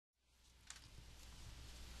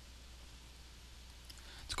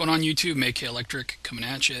What's going on YouTube? AK Electric coming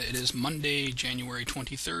at you. It is Monday, January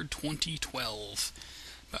 23rd, 2012.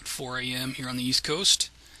 About 4 a.m. here on the East Coast.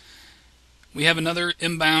 We have another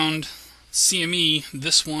inbound CME.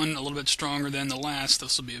 This one a little bit stronger than the last.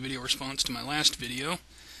 This will be a video response to my last video.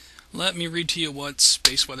 Let me read to you what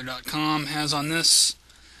spaceweather.com has on this.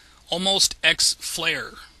 Almost X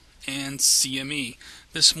FLARE and CME.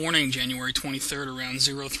 This morning, January 23rd, around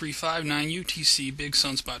 0359 UTC, big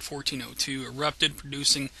sunspot 1402 erupted,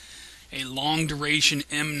 producing a long-duration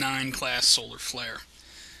M9-Class solar flare.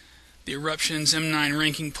 The eruption's M9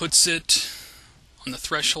 ranking puts it on the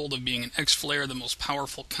threshold of being an X flare, the most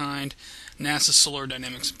powerful kind. NASA's Solar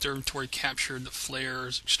Dynamics Observatory captured the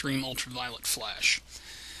flare's extreme ultraviolet flash.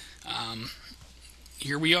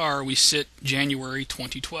 Here we are. We sit January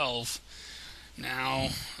 2012. Now,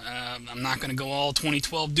 I'm not going to go all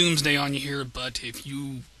 2012 doomsday on you here, but if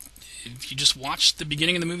you just watch the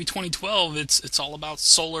beginning of the movie 2012, it's all about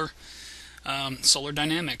solar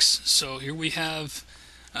dynamics. So here we have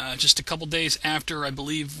just a couple days after, I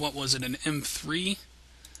believe, what was it, an M3?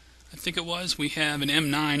 I think it was. We have an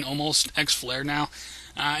M9 almost X flare. Now,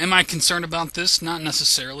 am I concerned about this? Not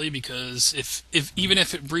necessarily, because even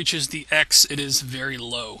if it breaches the X, it is very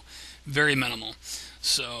low, very minimal.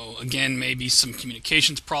 So again, maybe some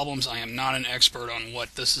communications problems. I am not an expert on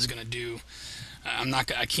what this is going to do.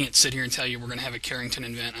 I can't sit here and tell you we're going to have a Carrington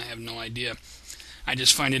event. I have no idea. I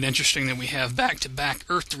just find it interesting that we have back-to-back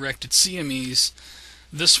Earth-directed CMEs.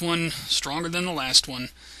 This one stronger than the last one.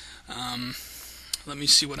 Let me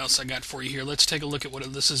see what else I got for you here. Let's take a look at what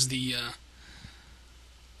this is.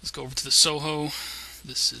 Let's go over to the SOHO.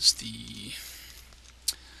 This is the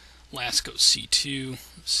LASCO C2.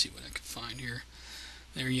 Let's see what I can find here.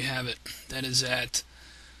 There you have it. That is at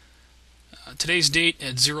today's date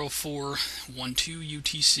at 0412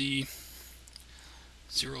 UTC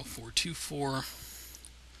 0424.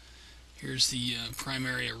 Here's the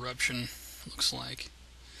primary eruption. Looks like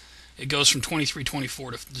it goes from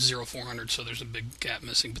 2324 to 0400, so there's a big gap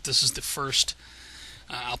missing. But this is the first.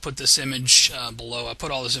 I'll put this image below. I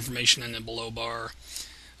put all this information in the below bar,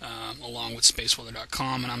 along with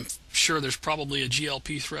spaceweather.com, and I'm sure there's probably a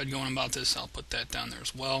GLP thread going about this. I'll put that down there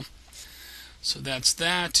as well. So that's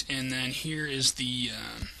that, and then here is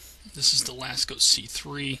this is the LASCO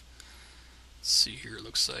C3. Let's see here. It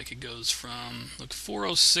looks like it goes from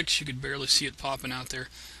 406. You could barely see it popping out there.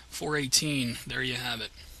 418. There you have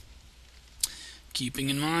it. Keeping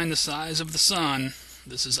in mind the size of the sun,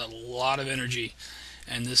 this is a lot of energy,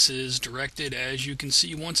 and this is directed, as you can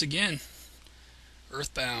see once again,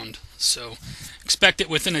 earthbound. So expect it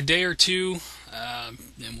within a day or two,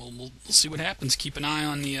 and we'll see what happens. Keep an eye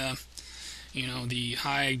on the the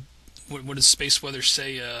high. What does space weather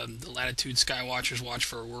say? The latitude sky watchers watch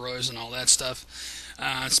for auroras and all that stuff.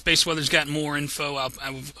 Space weather's got more info. I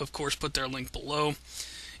will of course put their link below.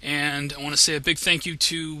 And I want to say a big thank you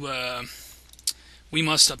to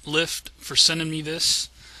Wemustuplift for sending me this.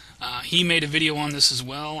 He made a video on this as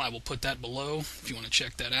well. I will put that below if you want to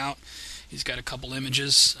check that out. He's got a couple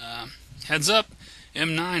images. Heads up,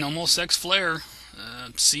 M9 almost X flare,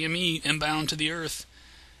 CME inbound to the Earth.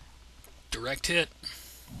 Direct hit.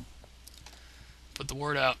 Put the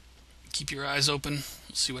word out. Keep your eyes open.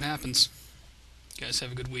 We'll see what happens. You guys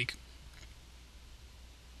have a good week.